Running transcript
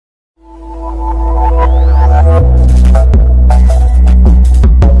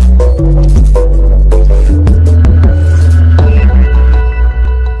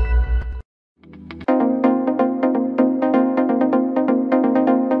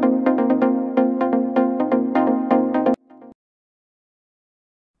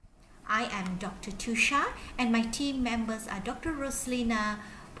Dr. Thusha, and my team members are Dr. Roslina,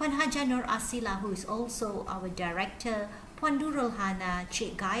 Puan Haja Nur Asilah, who is also our director, Puan Nurulhana,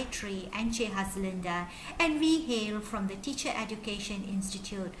 Cik Gaitire, and Cik Haslinda, and we hail from the Teacher Education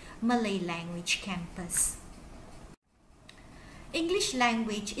Institute Malay Language Campus. English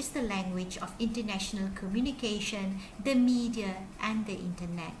language is the language of international communication, the media, and the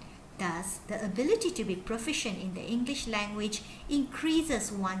internet. Thus, the ability to be proficient in the English language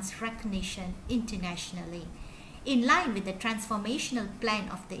increases one's recognition internationally. In line with the transformational plan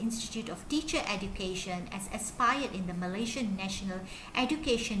of the Institute of Teacher Education as aspired in the Malaysian National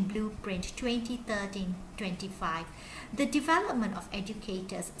Education Blueprint 2013-25, the development of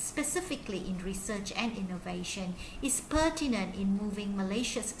educators, specifically in research and innovation, is pertinent in moving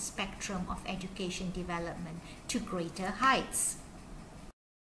Malaysia's spectrum of education development to greater heights.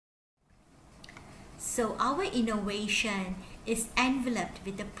 So our innovation is enveloped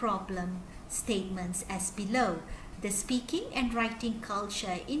with the problem statements as below. The speaking and writing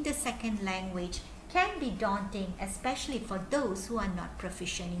culture in the second language can be daunting, especially for those who are not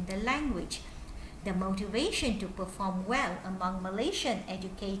proficient in the language. The motivation to perform well among Malaysian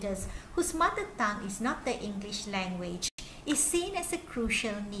educators whose mother tongue is not the English language is seen as a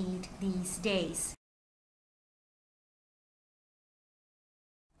crucial need these days.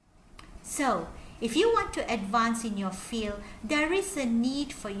 So, if you want to advance in your field, there is a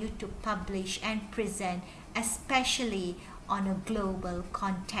need for you to publish and present, especially on a global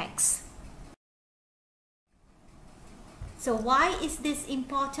context. So why is this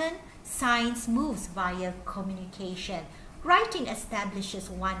important? Science moves via communication. Writing establishes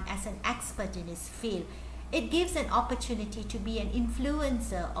one as an expert in his field. It gives an opportunity to be an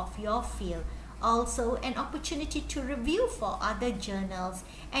influencer of your field. Also an opportunity to review for other journals,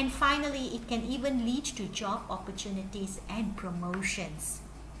 and finally it can even lead to job opportunities and promotions.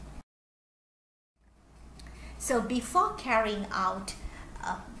 So before carrying out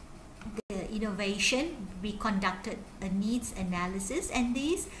the innovation, we conducted a needs analysis, and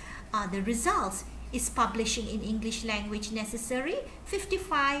these are the results. Is publishing in English language necessary?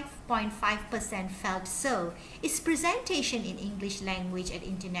 55.5% felt so. Is presentation in English language at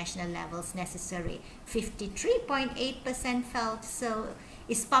international levels necessary? 53.8% felt so.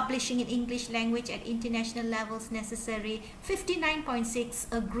 Is publishing in English language at international levels necessary?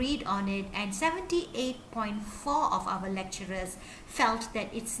 59.6% agreed on it, and 78.4% of our lecturers felt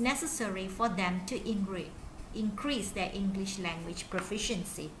that it's necessary for them to increase their English language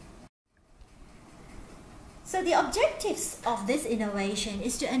proficiency. So the objectives of this innovation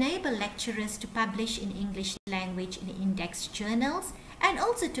is to enable lecturers to publish in English language in indexed journals, and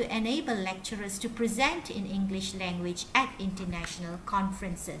also to enable lecturers to present in English language at international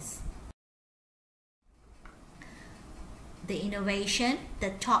conferences. The innovation,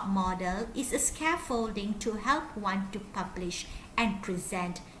 the top model, is a scaffolding to help one to publish and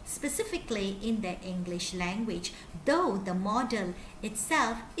present specifically in the English language, though the model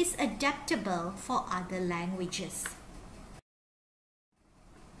itself is adaptable for other languages.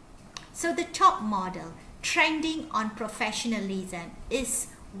 So the top model, trending on professionalism, is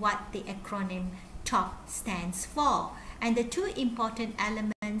what the acronym TOP stands for. And the two important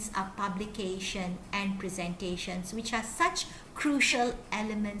elements are publication and presentations, which are such crucial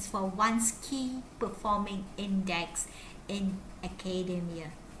elements for one's key performing index in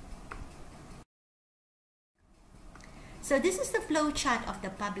academia. So this is the flow chart of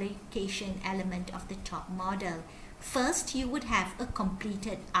the publication element of the top model. First, you would have a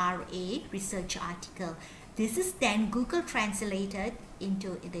completed RA, research article. This is then Google translated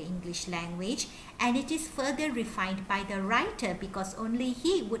into the English language, and it is further refined by the writer because only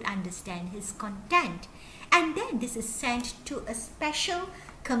he would understand his content. And then this is sent to a special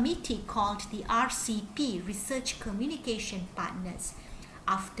committee called the RCP, Research Communication Partners.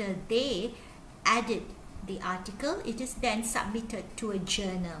 After they added the article, it is then submitted to a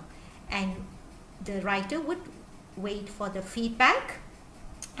journal, and the writer would wait for the feedback,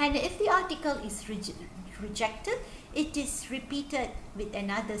 and if the article is rejected, it is repeated with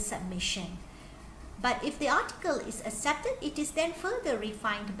another submission. But if the article is accepted, it is then further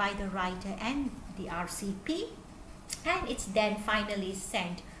refined by the writer and the RCP, and it's then finally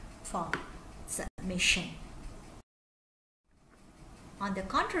sent for submission. On the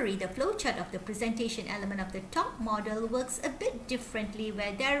contrary, the flowchart of the presentation element of the top model works a bit differently,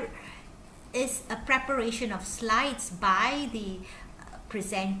 where there is a preparation of slides by the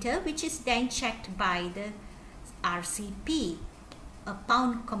presenter, which is then checked by the RCP.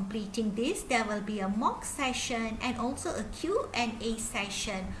 Upon completing this, there will be a mock session and also a Q&A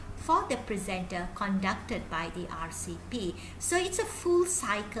session for the presenter conducted by the RCP. So it's a full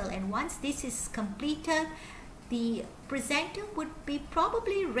cycle, and once this is completed, the presenter would be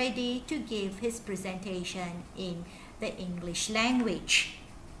probably ready to give his presentation in the English language.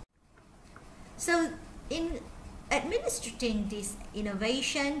 So in administering this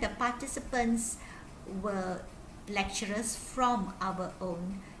innovation, the participants were lecturers from our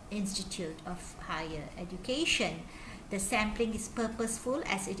own Institute of Higher Education. The sampling is purposeful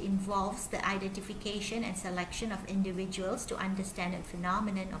as it involves the identification and selection of individuals to understand a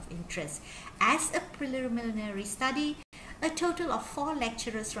phenomenon of interest. As a preliminary study, a total of 4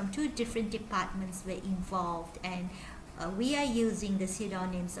 lecturers from 2 different departments were involved, and we are using the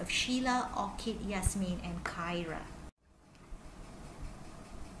pseudonyms of Sheila, Orchid, Yasmin, and Kyra.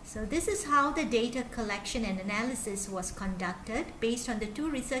 So this is how the data collection and analysis was conducted. Based on the 2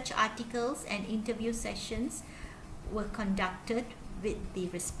 research articles and interview sessions were conducted with the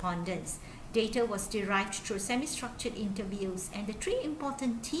respondents. Data was derived through semi-structured interviews, and the 3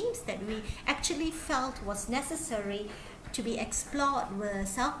 important themes that we actually felt was necessary to be explored were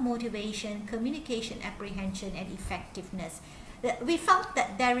self-motivation, communication apprehension, and effectiveness. We felt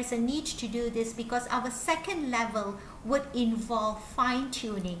that there is a need to do this because our second level would involve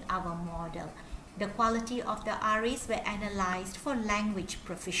fine-tuning our model. The quality of the RAs were analyzed for language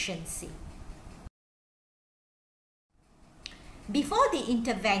proficiency. Before the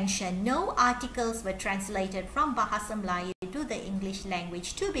intervention, no articles were translated from Bahasa Melayu to the English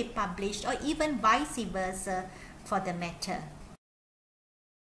language to be published, or even vice versa for the matter.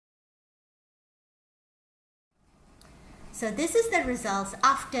 So this is the results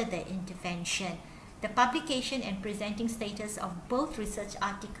after the intervention. The publication and presenting status of both research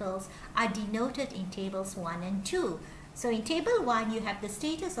articles are denoted in tables 1 and 2. So in table 1, you have the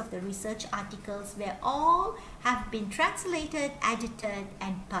status of the research articles where all have been translated, edited,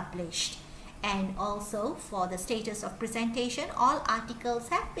 and published. And also for the status of presentation, all articles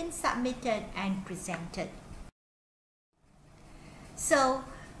have been submitted and presented. So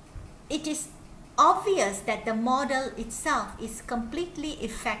it is obvious that the model itself is completely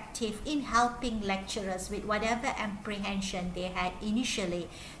effective in helping lecturers with whatever apprehension they had initially.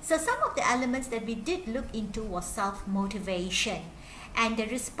 So some of the elements that we did look into was self-motivation, and the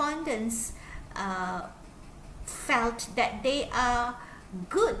respondents felt that they are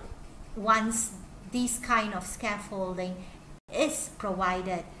good once this kind of scaffolding is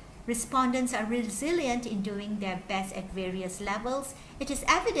provided. Respondents are resilient in doing their best at various levels. It is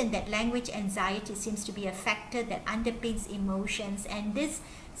evident that language anxiety seems to be a factor that underpins emotions, and this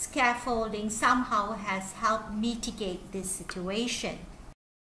scaffolding somehow has helped mitigate this situation.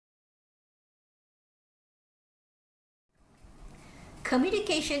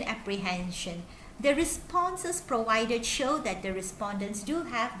 Communication apprehension. The responses provided show that the respondents do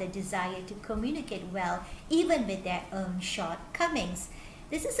have the desire to communicate well, even with their own shortcomings.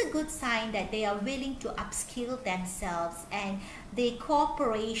 This is a good sign that they are willing to upskill themselves, and the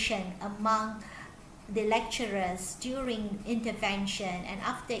cooperation among the lecturers during intervention and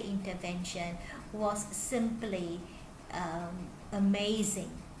after intervention was simply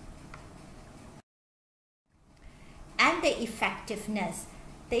amazing. And the effectiveness.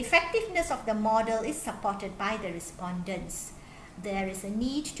 The effectiveness of the model is supported by the respondents. There is a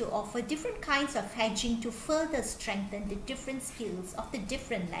need to offer different kinds of hedging to further strengthen the different skills of the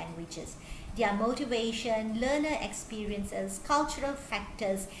different languages. Their motivation, learner experiences, cultural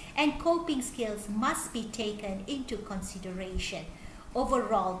factors, and coping skills must be taken into consideration.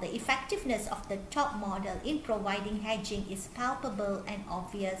 Overall, the effectiveness of the top model in providing hedging is palpable and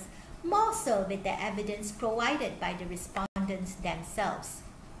obvious, more so with the evidence provided by the respondents themselves.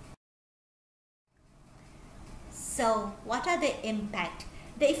 So, what are the impact?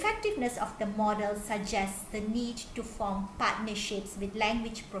 The effectiveness of the model suggests the need to form partnerships with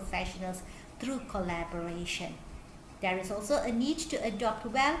language professionals through collaboration. There is also a need to adopt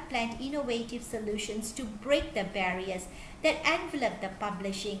well-planned innovative solutions to break the barriers that envelop the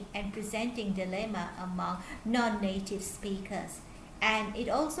publishing and presenting dilemma among non-native speakers. And it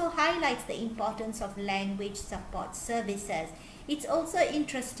also highlights the importance of language support services. It's also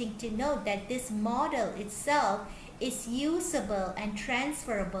interesting to note that this model itself is usable and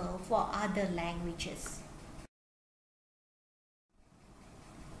transferable for other languages.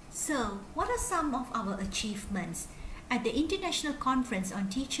 So, what are some of our achievements? At the International Conference on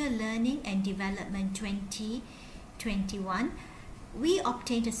Teacher Learning and Development 2021, we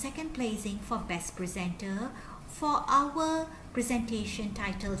obtained a second placing for Best Presenter for our presentation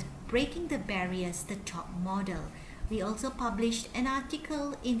titled Breaking the Barriers, the Top Model. We also published an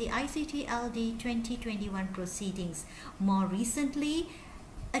article in the ICT LD 2021 proceedings. More recently,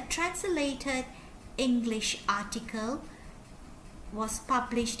 A translated English article was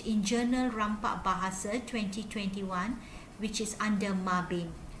published in Journal Rampak Bahasa 2021, which is under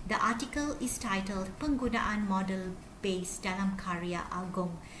Mabim. The article is titled Penggunaan Model Base dalam Karya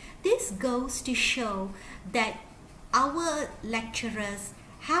Agung. This goes to show that our lecturers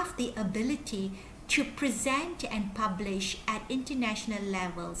have the ability to present and publish at international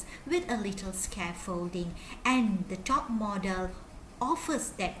levels with a little scaffolding, and the top model offers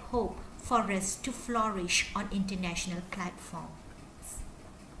that hope for us to flourish on international platforms.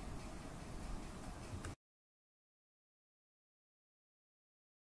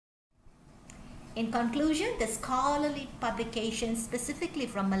 In conclusion, the scholarly publications, specifically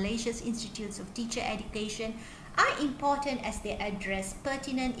from Malaysia's Institutes of Teacher Education, are important as they address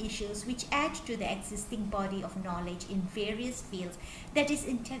pertinent issues which add to the existing body of knowledge in various fields that is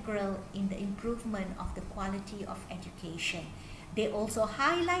integral in the improvement of the quality of education. They also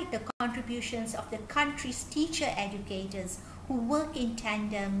highlight the contributions of the country's teacher educators who work in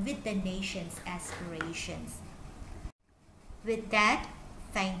tandem with the nation's aspirations. With that,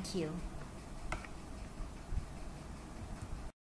 thank you.